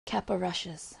Cap o'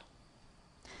 Rushes.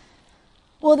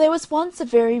 Well, there was once a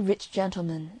very rich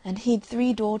gentleman, and he'd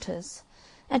 3 daughters,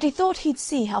 and he thought he'd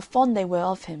see how fond they were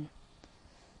of him.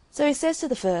 So he says to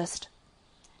the first,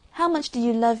 "How much do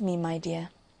you love me, my dear?"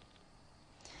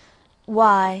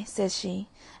 "Why," says she,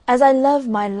 "as I love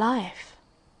my life."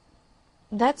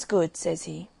 "That's good," says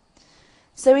he.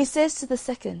 So he says to the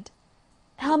second,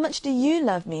 "How much do you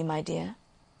love me, my dear?"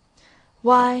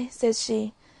 "Why," says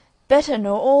she, "better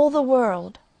nor all the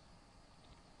world."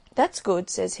 "That's good,"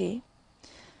 says he.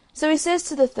 So he says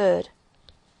to the third,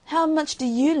 "How much do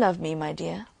you love me, my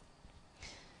dear?"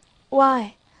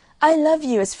 "Why, I love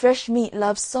you as fresh meat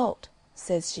loves salt,"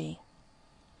 says she.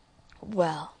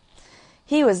 Well,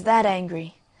 he was that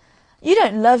angry. "You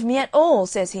don't love me at all,"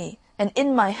 says he, "and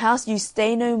in my house you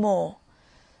stay no more."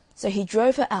 So he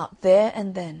drove her out there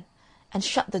and then, and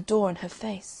shut the door in her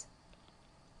face.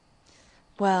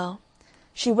 Well,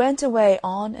 she went away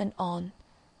on,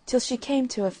 till she came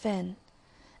to a fen,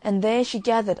 and there she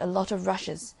gathered a lot of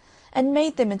rushes, and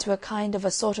made them into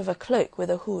a sort of a cloak with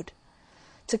a hood,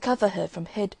 to cover her from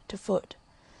head to foot,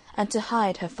 and to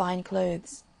hide her fine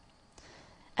clothes.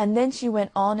 And then she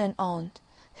went on,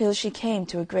 till she came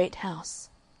to a great house.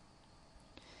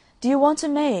 "Do you want a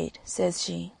maid?" says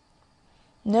she.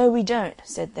 "No, we don't,"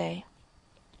 said they.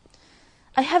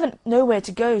 "I haven't nowhere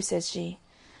to go," says she,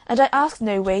 "and I ask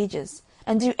no wages,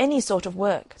 and do any sort of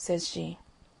work," says she.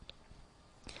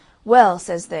 "Well,"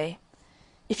 says they,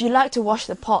 "if you like to wash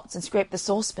the pots and scrape the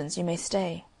saucepans, you may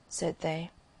stay," said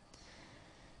they.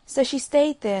 So she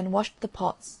stayed there and washed the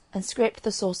pots, and scraped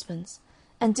the saucepans,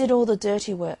 and did all the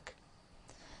dirty work.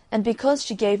 And because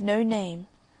she gave no name,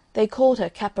 they called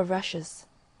her Cap o' Rushes.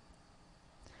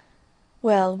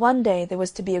 Well, one day there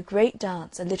was to be a great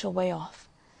dance a little way off,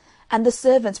 and the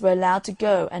servants were allowed to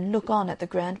go and look on at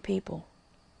the grand people.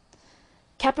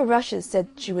 Cap o' Rushes said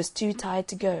she was too tired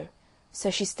to go, so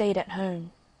she stayed at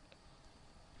home.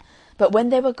 But when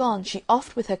they were gone, she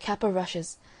offed with her cap o'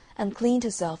 rushes, and cleaned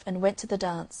herself, and went to the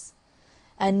dance,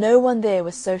 and no one there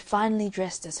was so finely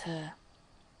dressed as her.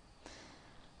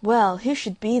 Well, who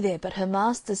should be there but her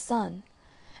master's son,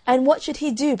 and what should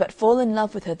he do but fall in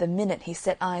love with her the minute he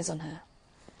set eyes on her.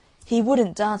 He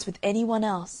wouldn't dance with any one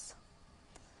else.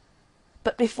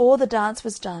 But before the dance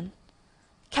was done,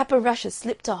 Cap o' Rushes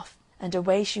slipped off, and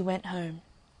away she went home.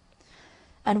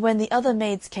 And when the other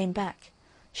maids came back,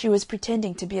 she was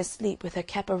pretending to be asleep with her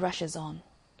cap o' rushes on.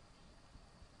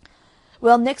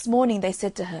 Well, next morning they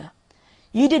said to her,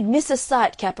 "You did miss a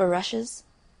sight, Cap o' Rushes."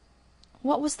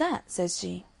 "What was that?" says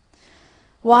she.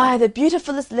 "Why, the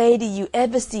beautifullest lady you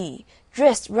ever see,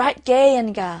 dressed right gay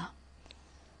and ga.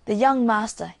 The young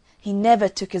master, he never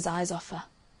took his eyes off her."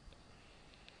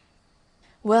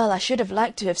 "Well, I should have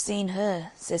liked to have seen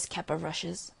her," says Cap o'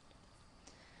 Rushes.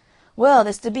 "Well,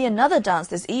 there's to be another dance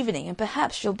this evening, and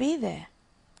perhaps she'll be there."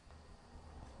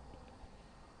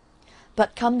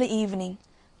 But come the evening,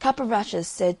 Cap o' Rushes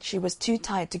said she was too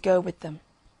tired to go with them.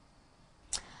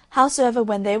 Howsoever,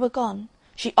 when they were gone,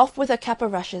 she offed with her cap o'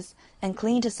 rushes, and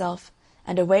cleaned herself,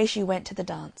 and away she went to the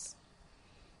dance.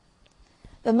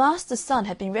 The master's son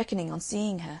had been reckoning on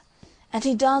seeing her, and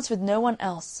he danced with no one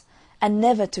else, and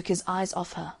never took his eyes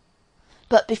off her.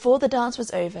 But before the dance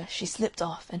was over, she slipped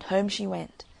off, and home she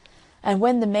went, and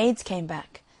when the maids came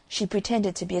back, she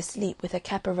pretended to be asleep with her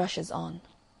cap o' rushes on.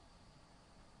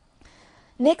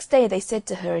 Next day they said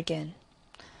to her again,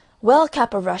 "Well,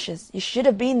 Cap o' Rushes, you should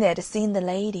have been there to seen the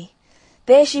lady.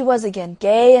 There she was again,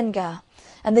 gay and ga,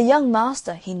 and the young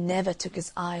master, he never took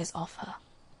his eyes off her."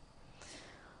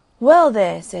 "Well,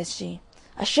 there," says she,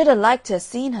 "I should ha' liked to ha'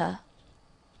 seen her."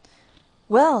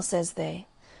 "Well," says they,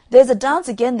 "there's a dance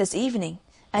again this evening,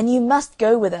 and you must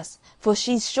go with us, for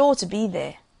she's sure to be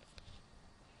there."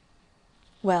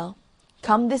 Well,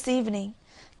 come this evening,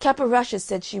 Cap o' Rushes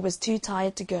said she was too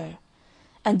tired to go,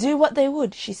 and do what they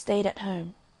would, she stayed at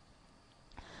home.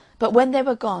 But when they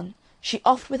were gone, she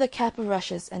offed with her cap o'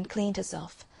 rushes, and cleaned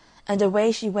herself, and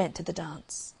away she went to the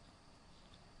dance.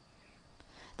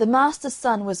 The master's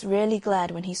son was really glad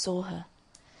when he saw her.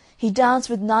 He danced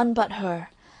with none but her,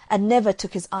 and never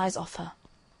took his eyes off her.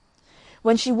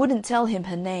 When she wouldn't tell him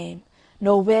her name,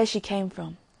 nor where she came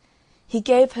from, he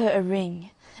gave her a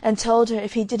ring, and told her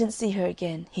if he didn't see her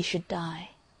again he should die.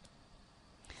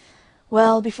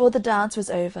 Well, before the dance was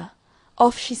over,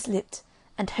 off she slipped,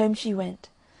 and home she went,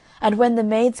 and when the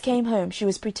maids came home she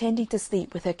was pretending to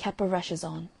sleep with her cap o' rushes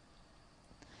on.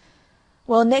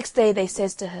 Well, next day they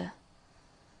says to her,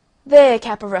 "There,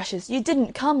 Cap o' Rushes, you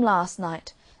didn't come last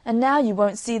night, and now you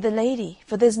won't see the lady,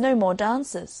 for there's no more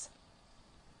dances."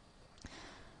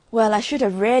 "Well, I should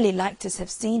have rarely liked to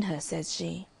have seen her," says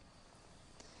she.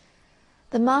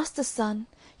 The master's son,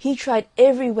 he tried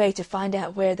every way to find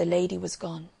out where the lady was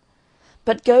gone.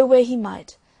 But go where he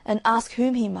might, and ask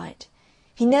whom he might,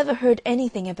 he never heard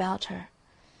anything about her,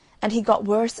 and he got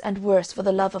worse and worse for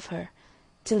the love of her,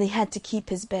 till he had to keep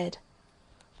his bed.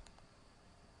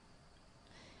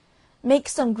 "Make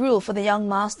some gruel for the young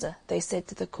master," they said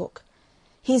to the cook.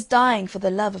 "He's dying for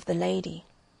the love of the lady."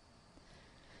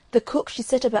 The cook she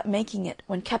set about making it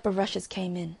when Cap o' Rushes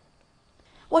came in.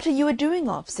 "What are you a-doing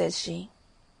of?" says she.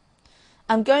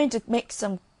 "I'm going to make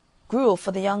some gruel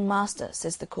for the young master,"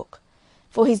 says the cook,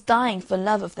 "for he's dying for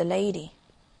love of the lady."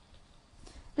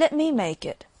 "Let me make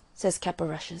it," says Cap o'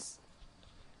 Rushes.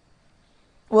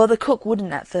 Well, the cook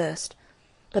wouldn't at first,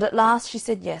 but at last she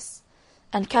said yes,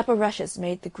 and Cap o' Rushes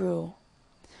made the gruel.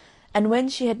 And when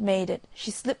she had made it,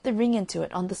 she slipped the ring into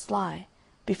it on the sly,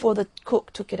 before the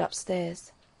cook took it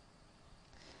upstairs.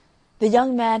 The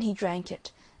young man he drank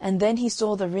it, and then he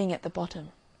saw the ring at the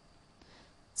bottom.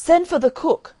 "Send for the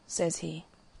cook," says he.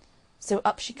 So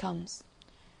up she comes.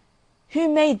 "Who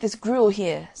made this gruel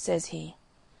here?" says he.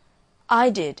 "I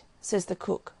did," says the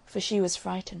cook, for she was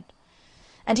frightened.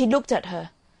 And he looked at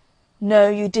her. "No,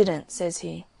 you didn't," says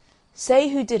he. "Say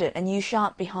who did it, and you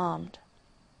shan't be harmed."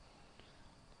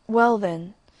 "Well,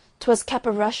 then, 'twas Cap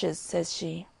o' Rushes," says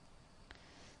she.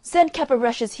 "Send Cap o'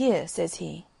 Rushes here," says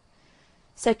he.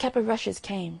 So Cap o' Rushes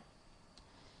came.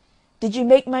 "Did you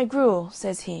make my gruel?"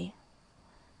 says he.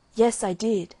 "Yes, I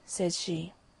did," says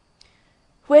she.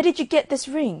 "Where did you get this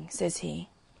ring?" says he.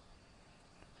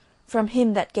 "From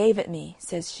him that gave it me,"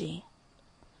 says she.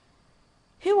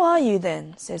 "Who are you,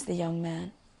 then?" says the young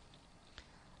man.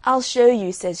 "I'll show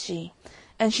you," says she,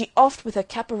 and she offed with her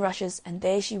Cap o' Rushes, and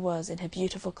there she was in her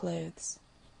beautiful clothes.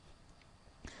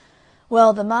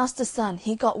 Well, the master's son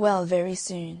he got well very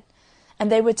soon,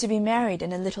 and they were to be married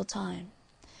in a little time.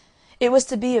 It was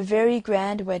to be a very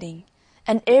grand wedding,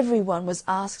 and every one was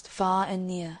asked far and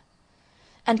near.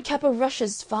 And Cap o'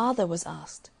 Rushes' father was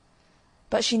asked,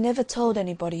 but she never told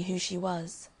anybody who she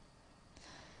was.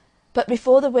 But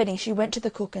before the wedding she went to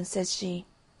the cook, and says she,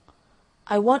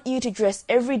 "I want you to dress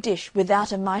every dish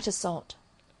without a mite o' salt."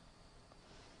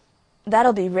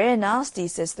 "That'll be rare nasty,"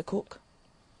 says the cook.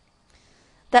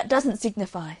 "That doesn't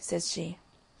signify," says she.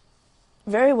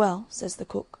 "Very well," says the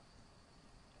cook.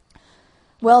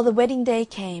 Well, the wedding day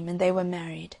came, and they were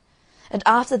married. And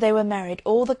after they were married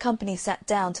all the company sat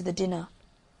down to the dinner.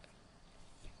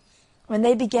 When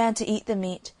they began to eat the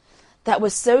meat, that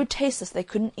was so tasteless they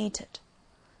couldn't eat it.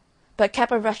 But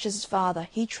Cap o' Rushes' father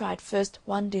he tried first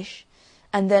one dish,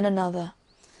 and then another,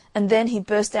 and then he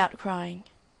burst out crying.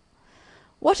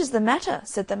 "What is the matter?"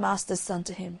 said the master's son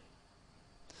to him.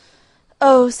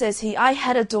 "Oh," says he, "I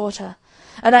had a daughter,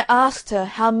 and I asked her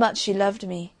how much she loved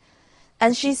me,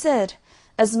 and she said,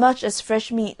 as much as fresh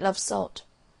meat loves salt,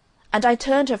 and I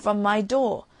turned her from my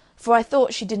door, for I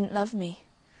thought she didn't love me,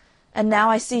 and now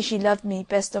I see she loved me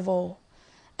best of all,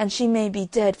 and she may be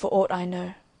dead for aught I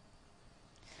know."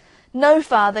 "No,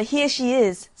 father, here she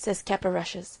is," says Cap o'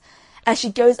 Rushes, as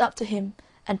she goes up to him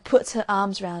and puts her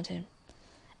arms round him,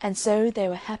 and so they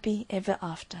were happy ever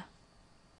after.